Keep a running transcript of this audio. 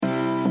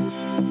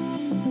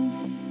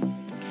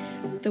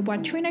The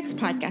What to Read Next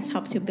podcast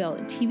helps you build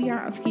a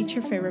TBR of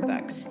future favorite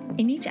books.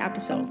 In each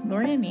episode,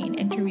 Lauren and Maine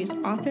interviews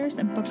authors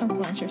and book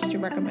influencers to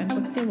recommend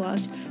books they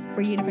loved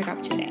for you to pick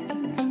up today.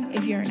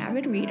 If you're an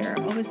avid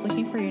reader, always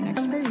looking for your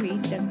next great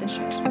read, then this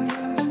show's for you.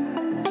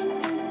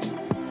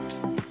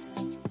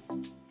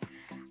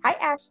 Hi,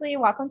 Ashley.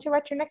 Welcome to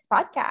What Your Next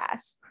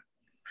podcast.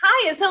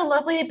 Hi, it's so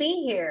lovely to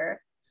be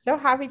here. So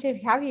happy to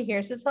have you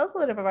here. So tell us a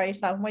little bit about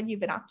yourself and what you've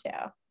been up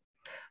to.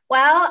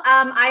 Well,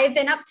 I've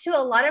been up to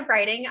a lot of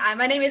writing.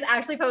 My name is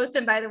Ashley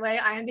Poston, by the way.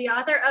 I am the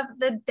author of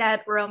The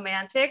Dead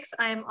Romantics.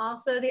 I am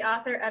also the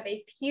author of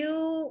a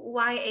few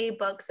YA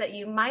books that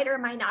you might or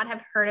might not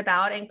have heard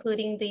about,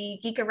 including the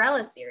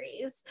Geekerella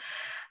series.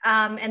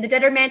 And The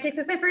Dead Romantics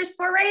is my first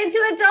foray into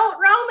adult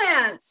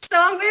romance. So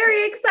I'm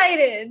very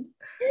excited.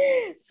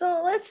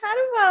 So let's chat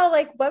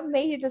about what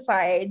made you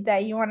decide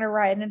that you want to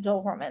write an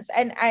adult romance.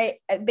 And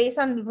based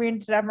on reading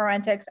The Dead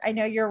Romantics, I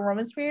know you're a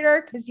romance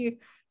reader because you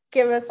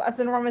give us, as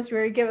a romance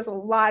reader, give us a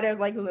lot of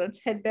little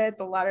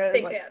tidbits, a lot of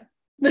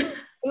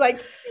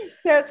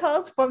so tell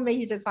us what made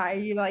you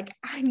decide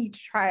I need to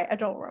try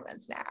adult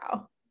romance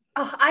now.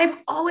 Oh, I've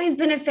always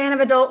been a fan of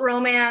adult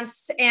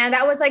romance. And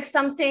that was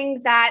something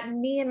that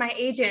me and my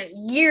agent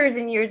years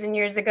and years and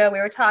years ago, we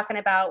were talking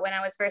about when I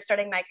was first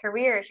starting my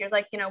career. She was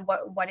like, what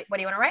do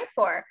you want to write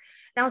for?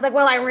 And I was like,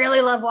 well, I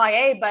really love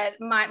YA, but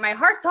my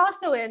heart's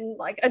also in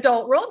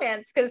adult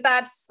romance because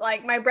that's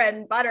my bread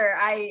and butter.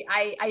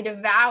 I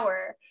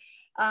devour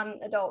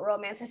adult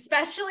romance,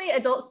 especially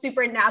adult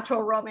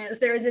supernatural romance.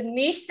 There is a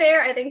niche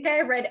there. I think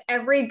I've read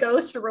every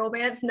ghost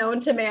romance known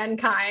to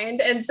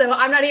mankind. And so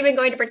I'm not even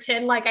going to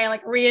pretend like I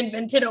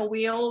reinvented a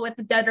wheel with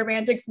The Dead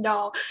Romantics.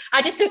 No,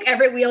 I just took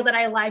every wheel that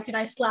I liked and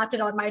I slapped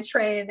it on my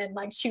train and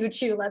choo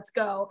choo, let's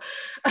go.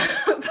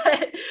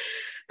 but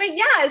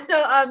yeah,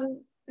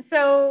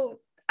 so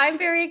I'm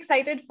very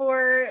excited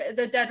for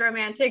The Dead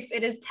Romantics.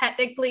 It is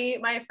technically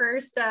my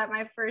first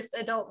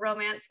adult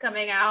romance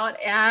coming out,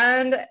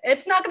 and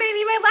it's not going to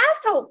be my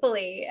last,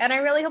 hopefully. And I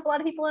really hope a lot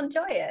of people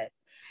enjoy it.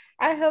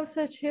 I hope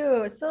so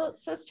too. So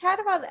let's chat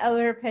about the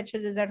elevator pitch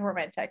of The Dead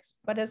Romantics,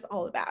 what it's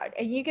all about.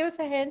 And you give us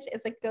a hint,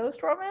 it's a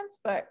ghost romance,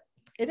 but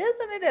it is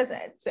and it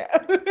isn't. So.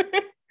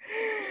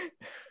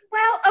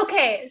 Well,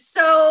 okay,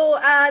 so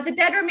The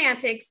Dead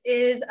Romantics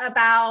is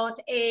about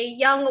a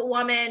young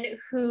woman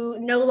who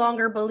no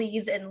longer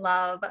believes in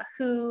love,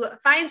 who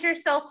finds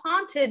herself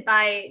haunted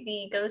by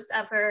the ghost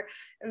of her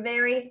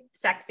very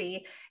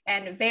sexy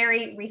and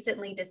very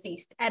recently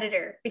deceased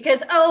editor.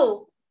 Because,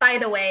 oh, by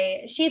the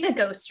way, she's a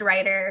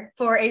ghostwriter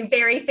for a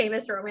very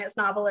famous romance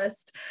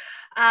novelist.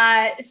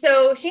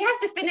 So she has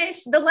to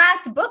finish the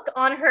last book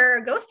on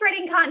her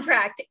ghostwriting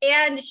contract,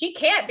 and she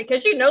can't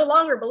because she no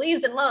longer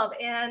believes in love.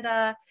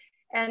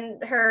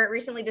 And her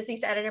recently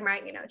deceased editor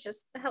might,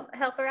 just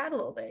help her out a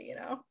little bit,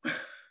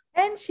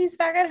 And she's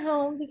back at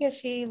home because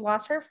she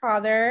lost her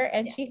father,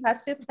 and yes. She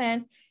has to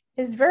plan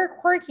his very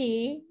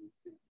quirky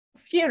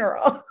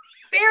funeral.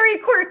 Very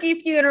quirky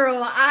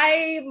funeral.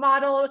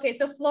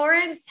 So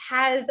Florence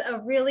has a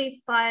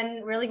really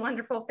fun, really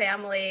wonderful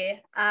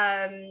family.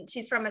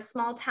 She's from a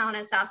small town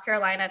in South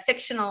Carolina,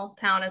 fictional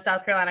town in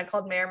South Carolina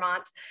called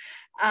Marymount.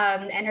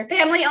 And her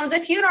family owns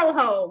a funeral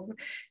home,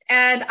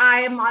 and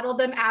I modeled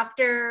them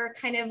after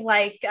kind of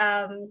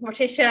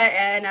Morticia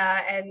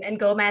and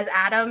Gomez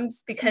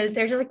Addams, because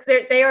they're just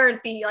they are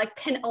the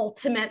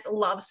penultimate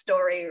love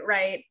story,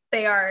 right?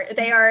 They are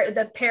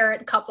the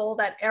parent couple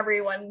that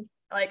everyone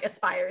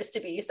aspires to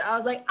be. So I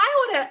was like,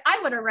 I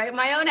want to write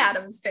my own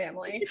Addams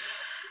family.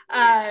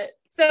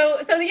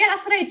 So yeah,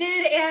 that's what I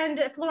did.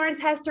 And Florence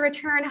has to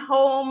return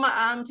home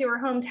to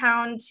her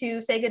hometown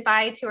to say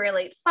goodbye to her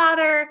late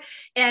father.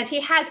 And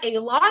he has a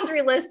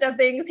laundry list of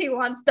things he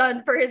wants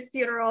done for his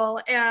funeral.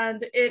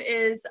 And it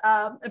is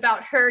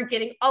about her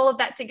getting all of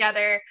that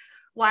together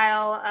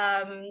while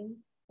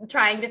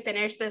trying to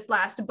finish this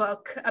last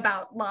book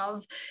about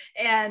love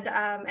and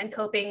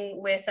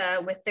coping with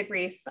the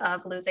grief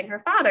of losing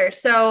her father.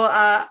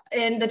 So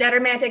in The Dead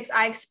Romantics,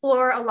 I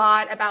explore a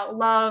lot about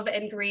love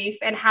and grief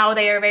and how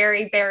they are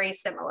very, very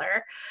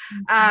similar.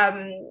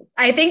 Mm-hmm.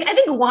 I think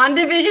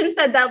WandaVision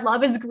said that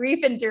love is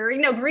grief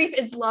enduring. No, grief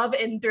is love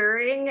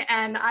enduring,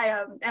 and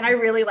I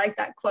really like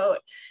that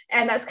quote.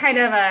 And that's kind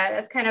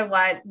of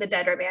what The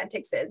Dead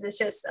Romantics is. It's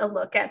just a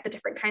look at the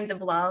different kinds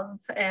of love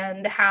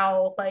and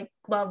how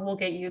love will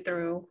get you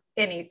through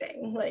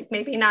anything,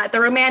 maybe not the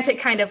romantic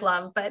kind of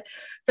love, but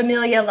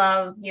familial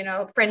love,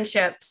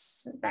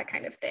 friendships, that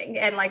kind of thing,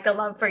 and the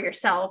love for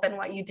yourself and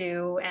what you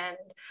do. And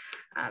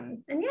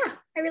yeah,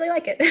 I really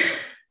like it.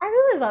 I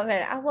really love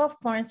it. I love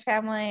Florence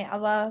family. I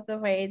love the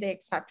way they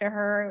accepted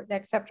her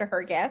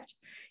gift.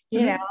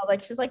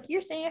 She's like,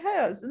 you're seeing a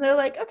ghost. And they're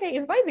like, okay,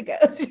 invite the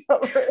ghost.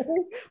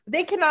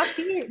 They cannot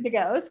see the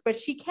ghost, but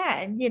she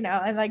can,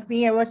 and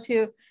being able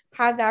to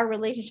have that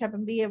relationship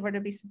and be able to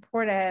be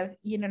supportive,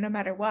 no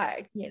matter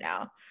what,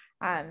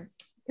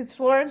 because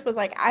Florence was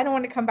like, I don't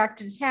want to come back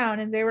to the town.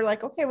 And they were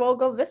like, okay, well,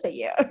 go visit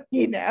you,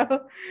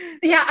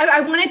 Yeah,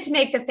 I wanted to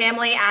make the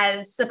family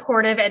as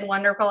supportive and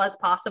wonderful as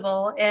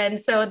possible. And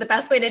so the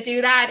best way to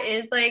do that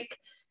is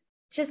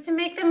just to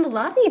make them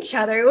love each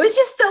other. It was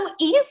just so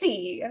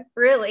easy,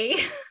 really.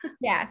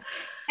 Yes.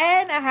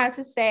 And I have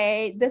to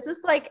say, this is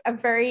like a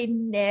very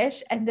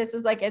niche, and this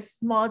is like a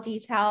small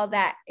detail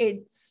that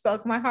it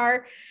spoke my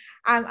heart.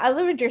 I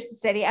live in Jersey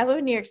City. I live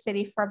in New York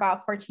City for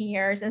about 14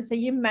 years. And so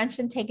you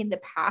mentioned taking the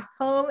path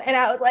home, and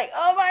I was like,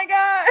 oh my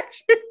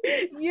gosh,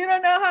 you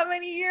don't know how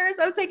many years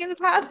I've taken the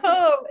path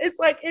home. It's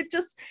like, it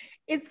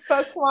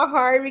spoke to my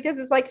heart because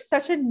it's like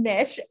such a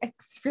niche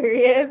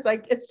experience.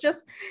 Like, it's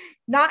just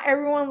not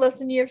everyone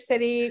lives in New York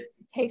City,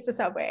 takes the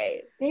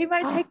subway. They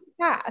might take the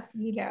path,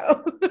 you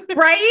know?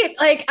 Right?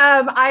 Like,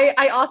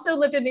 I also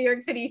lived in New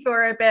York City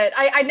for a bit.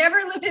 I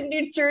never lived in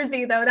New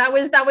Jersey though. That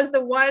was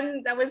the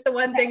one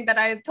thing that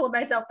I told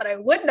myself that I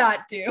would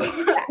not do.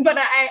 But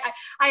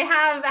I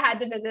have had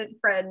to visit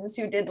friends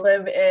who did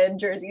live in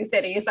Jersey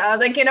City. So I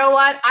was like, you know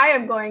what? I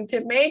am going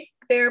to make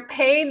their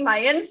pain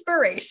my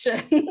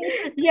inspiration.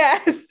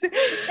 Yes.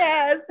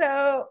 Yeah.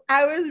 So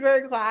I was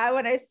very glad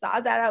when I saw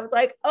that. I was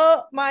like,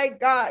 oh my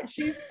God,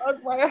 she spoke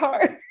my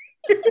heart.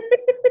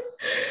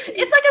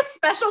 It's like a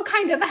special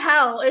kind of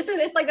hell. It's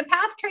like the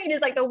PATH train is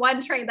like the one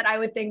train that I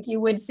would think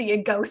you would see a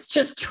ghost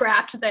just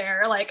trapped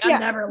there. Like, I'm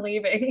never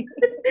leaving.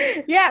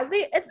 Yeah,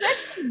 it's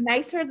actually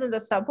nicer than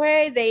the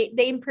subway.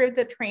 They improved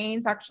the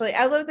trains. Actually,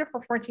 I lived there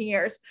for 14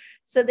 years,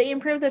 so they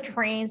improved the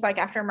trains. Like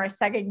after my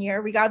second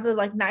year, we got the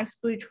like nice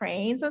blue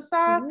trains and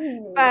stuff.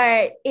 Ooh.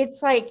 But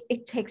it's like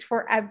it takes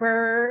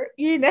forever,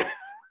 you know.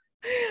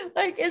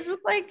 Like it's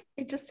just like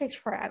it just takes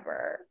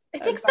forever.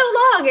 It takes so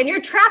long, and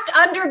you're trapped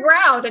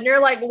underground, and you're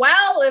like,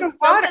 well, if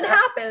something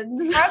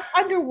happens, I'm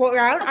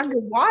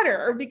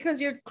underwater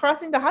because you're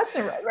crossing the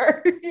Hudson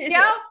River.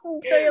 Yeah.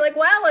 So you're like,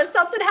 well, if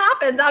something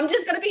happens, I'm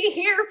just gonna be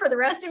here for the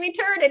rest of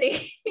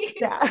eternity.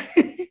 Yeah.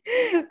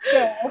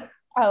 So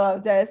I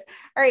love this.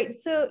 All right.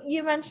 So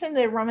you mentioned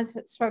the romance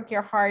that spoke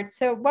your heart.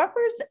 So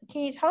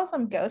can you tell us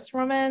some ghost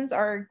romance,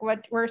 or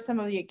what were some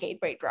of your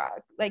gateway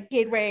drugs, like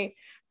gateway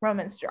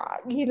romance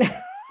drug, you know?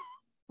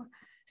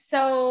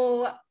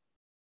 So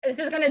this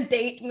is going to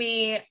date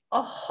me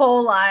a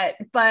whole lot,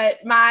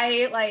 but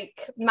my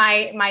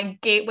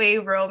gateway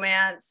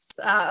romance,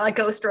 like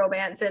ghost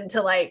romance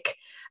into like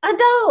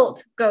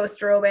adult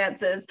ghost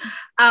romances,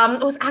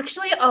 was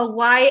actually a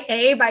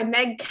YA by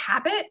Meg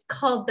Cabot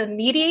called the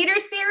Mediator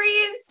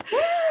series.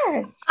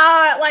 Yes.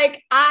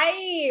 Like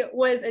I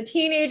was a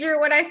teenager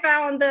when I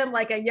found them,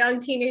 like a young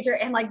teenager,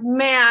 and like,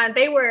 man,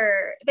 they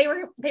were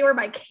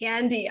my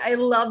candy. I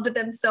loved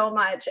them so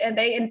much, and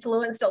they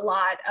influenced a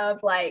lot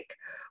of like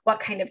what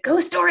kind of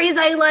ghost stories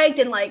I liked,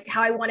 and like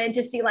how I wanted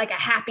to see like a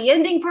happy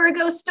ending for a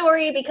ghost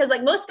story, because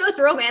like most ghost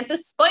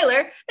romances,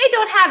 spoiler, they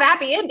don't have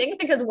happy endings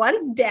because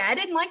one's dead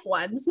and like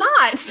one's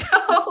not.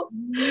 So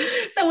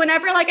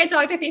whenever like I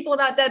talk to people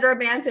about dead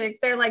romantics,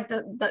 they're like,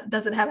 that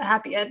doesn't have a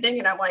happy ending.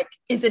 And I'm like,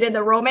 is it in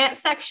the romance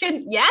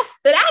section? Yes,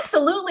 then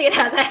absolutely it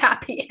has a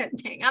happy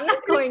ending. I'm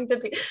not going to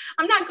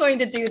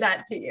do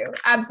that to you.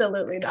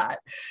 Absolutely not.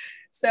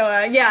 So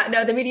yeah,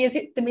 no, the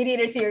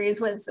Mediator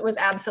series was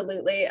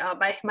absolutely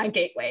my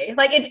gateway.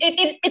 Like it's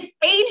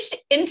aged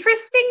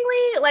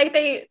interestingly. Like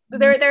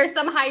there are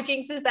some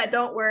hijinks that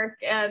don't work,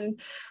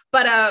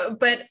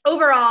 but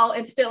overall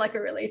it's still like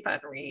a really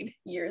fun read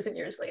years and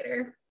years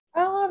later.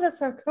 Oh, that's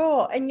so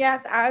cool. And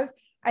yes, I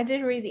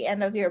did read the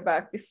end of your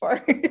book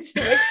before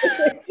before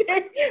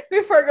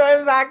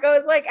going back. I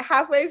was like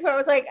halfway through. I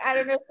was like, I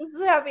don't know if this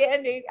is a happy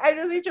ending. I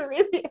just need to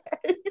read the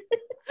end.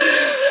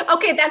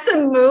 Okay, that's a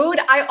mood.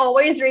 I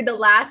always read the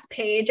last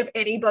page of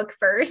any book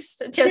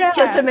first,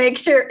 just to make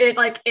sure it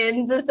like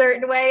ends a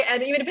certain way.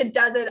 And even if it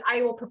doesn't,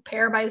 I will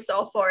prepare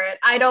myself for it.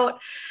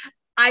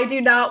 I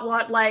do not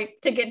want like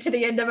to get to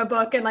the end of a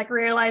book and like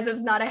realize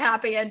it's not a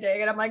happy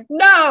ending. And I'm like,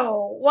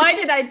 no, why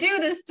did I do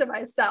this to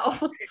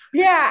myself?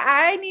 Yeah,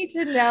 I need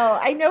to know.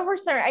 I know for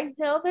certain. I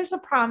know there's a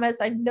promise.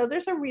 I know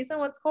there's a reason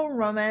what's called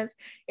romance.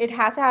 It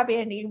has a happy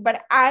ending,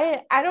 but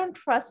I don't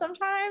trust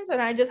sometimes,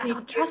 and I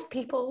don't trust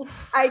people.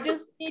 I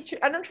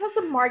don't trust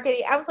the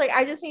marketing. I was like,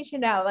 I just need to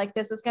know, like,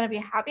 this is gonna be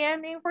a happy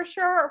ending for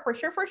sure,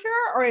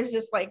 or it's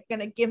just like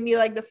gonna give me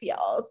like the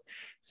feels.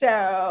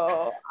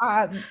 So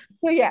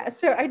yeah,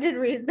 so I did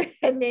read the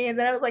ending, and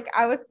then I was like,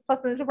 I was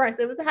pleasantly surprised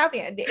it was a happy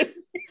ending.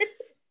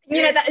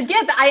 You know,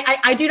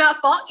 I do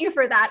not fault you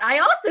for that. I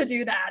also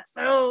do that.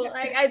 So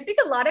like, I think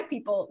a lot of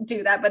people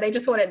do that, but they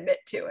just won't admit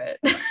to it.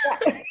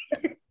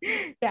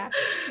 Yeah,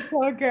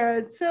 so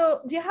good.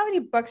 So do you have any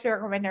books you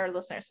recommend our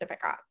listeners to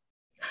pick up?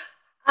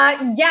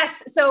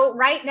 Yes. So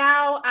right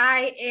now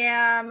I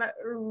am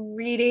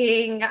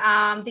reading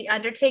The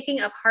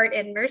Undertaking of Heart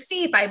and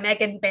Mercy by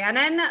Megan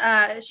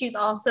Bannon. She's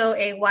also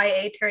a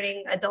YA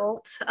turning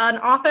adult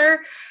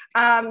author.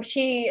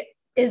 She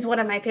is one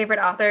of my favorite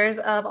authors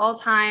of all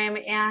time,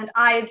 and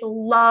I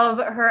love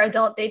her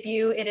adult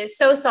debut. It is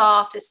so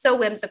soft, it's so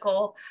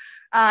whimsical.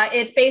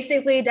 It's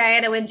basically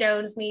Diana Wynne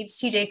Jones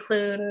meets TJ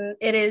Klune.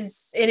 It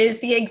is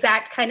the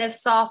exact kind of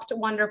soft,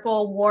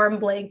 wonderful, warm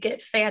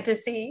blanket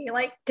fantasy,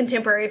 like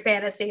contemporary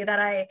fantasy that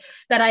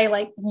I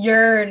like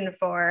yearn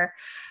for.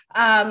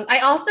 I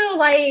also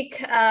like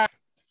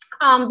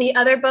the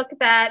other book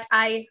that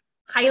I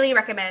highly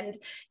recommend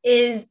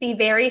is The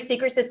Very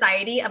Secret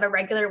Society of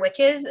Irregular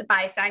Witches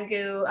by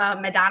Sangu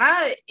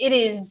Madana. It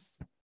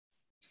is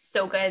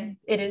so good.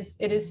 It is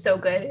so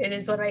good. It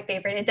is one of my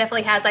favorite. It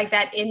definitely has like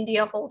that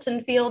India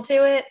Holton feel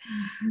to it.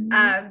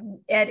 And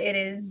it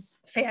is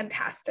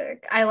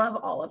fantastic. I love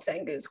all of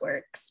Sangu's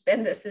works.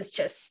 And this is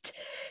just,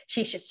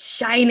 she's just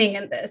shining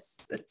in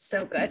this. It's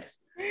so good.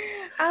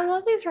 I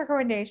love these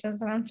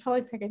recommendations and I'm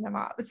totally picking them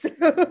up. So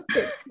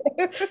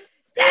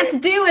yes,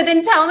 do. And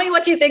then tell me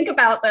what you think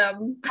about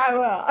them. I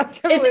will.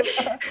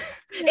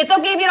 It's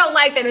okay if you don't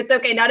like them. It's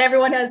okay. Not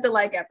everyone has to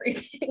like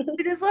everything.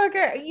 It is like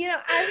I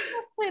want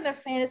to play in the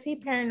fantasy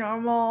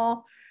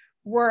paranormal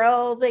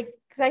world, like,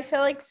 because I feel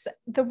like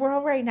the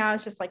world right now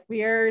is just like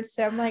weird.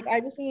 So I'm like, I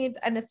just need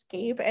an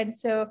escape, and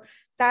so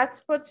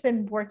that's what's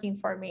been working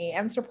for me.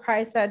 I'm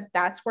surprised that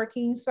that's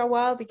working so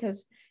well,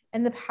 because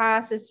in the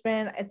past it's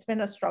been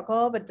a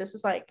struggle, but this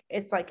is like,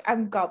 it's like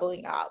I'm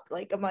gobbling up.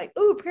 Like I'm like,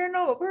 ooh,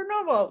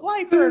 paranormal,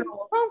 light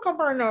paranormal, rom-com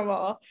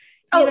paranormal.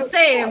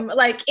 Same.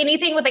 Like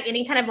anything with like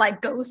any kind of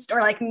like ghost or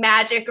like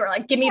magic or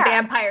like give me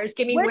vampires,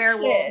 give me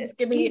werewolves,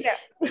 give me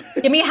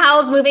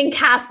Howl's Moving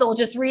Castle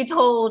just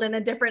retold in a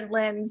different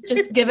lens.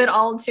 Just give it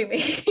all to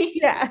me.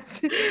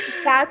 Yes,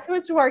 that's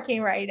what's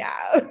working right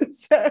now.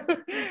 So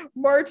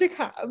more to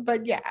come,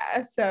 but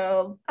yeah.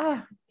 So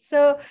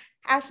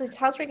Ashley,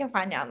 tell us where you can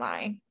find you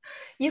online.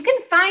 You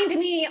can find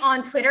me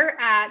on Twitter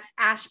at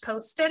Ash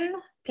Poston,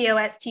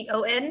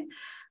 Poston.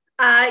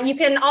 You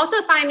can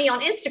also find me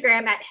on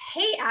Instagram at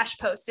Hey Ash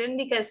Poston,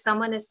 because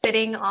someone is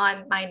sitting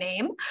on my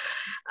name.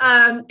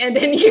 And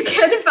then you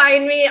can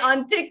find me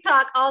on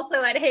TikTok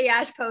also at Hey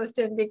Ash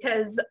Poston,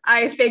 because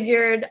I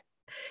figured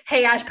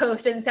Hey Ash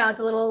Poston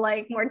sounds a little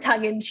like more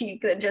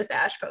tongue-in-cheek than just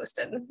Ash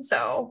Poston.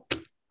 So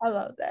I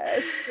love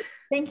that.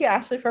 Thank you,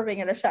 Ashley, for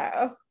being on the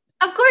show.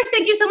 Of course.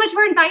 Thank you so much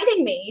for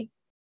inviting me.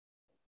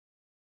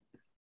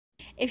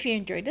 If you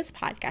enjoyed this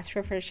podcast,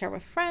 feel free to share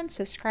with friends,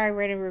 subscribe,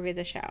 rate, and review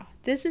the show.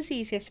 This is the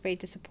easiest way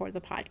to support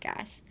the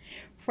podcast.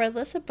 For a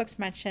list of books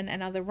mentioned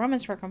and other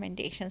romance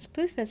recommendations,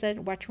 please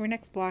visit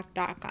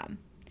watchrenextblog.com.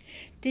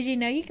 Did you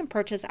know you can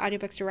purchase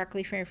audiobooks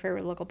directly from your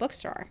favorite local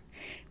bookstore?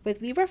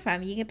 With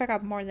Libra.fm, you can pick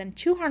up more than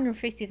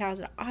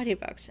 250,000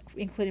 audiobooks,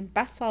 including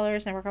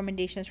bestsellers and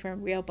recommendations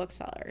from real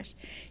booksellers.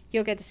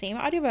 You'll get the same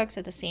audiobooks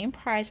at the same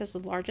price as the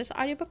largest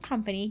audiobook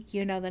company,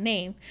 you know the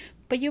name,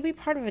 but you'll be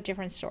part of a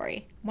different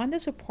story, one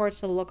that supports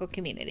the local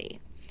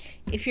community.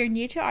 If you're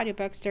new to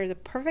audiobooks, they're the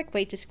perfect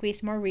way to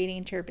squeeze more reading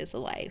into your busy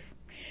life.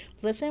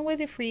 Listen with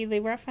the free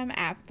Libra.fm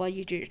app while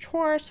you do your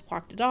chores,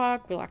 walk the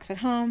dog, relax at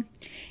home.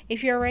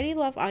 If you already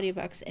love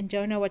audiobooks and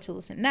don't know what to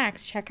listen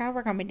next, check out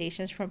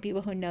recommendations from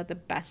people who know the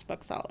best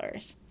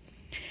booksellers.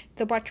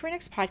 The Watch Your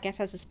Next podcast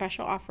has a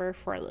special offer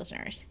for our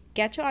listeners.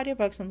 Get your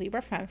audiobooks on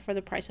Libra.fm for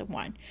the price of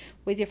one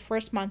with your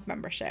first month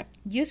membership.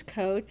 Use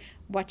code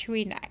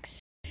WhatYouReadNext.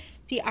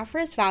 The offer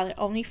is valid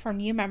only for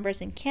new members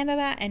in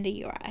Canada and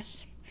the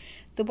US.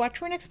 The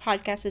Watch Your Next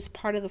podcast is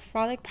part of the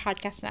Frolic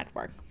Podcast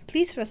Network.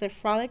 Please visit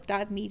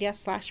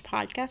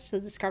frolic.media/podcast to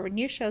discover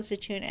new shows to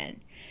tune in.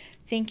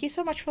 Thank you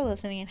so much for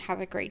listening and have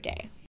a great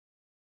day.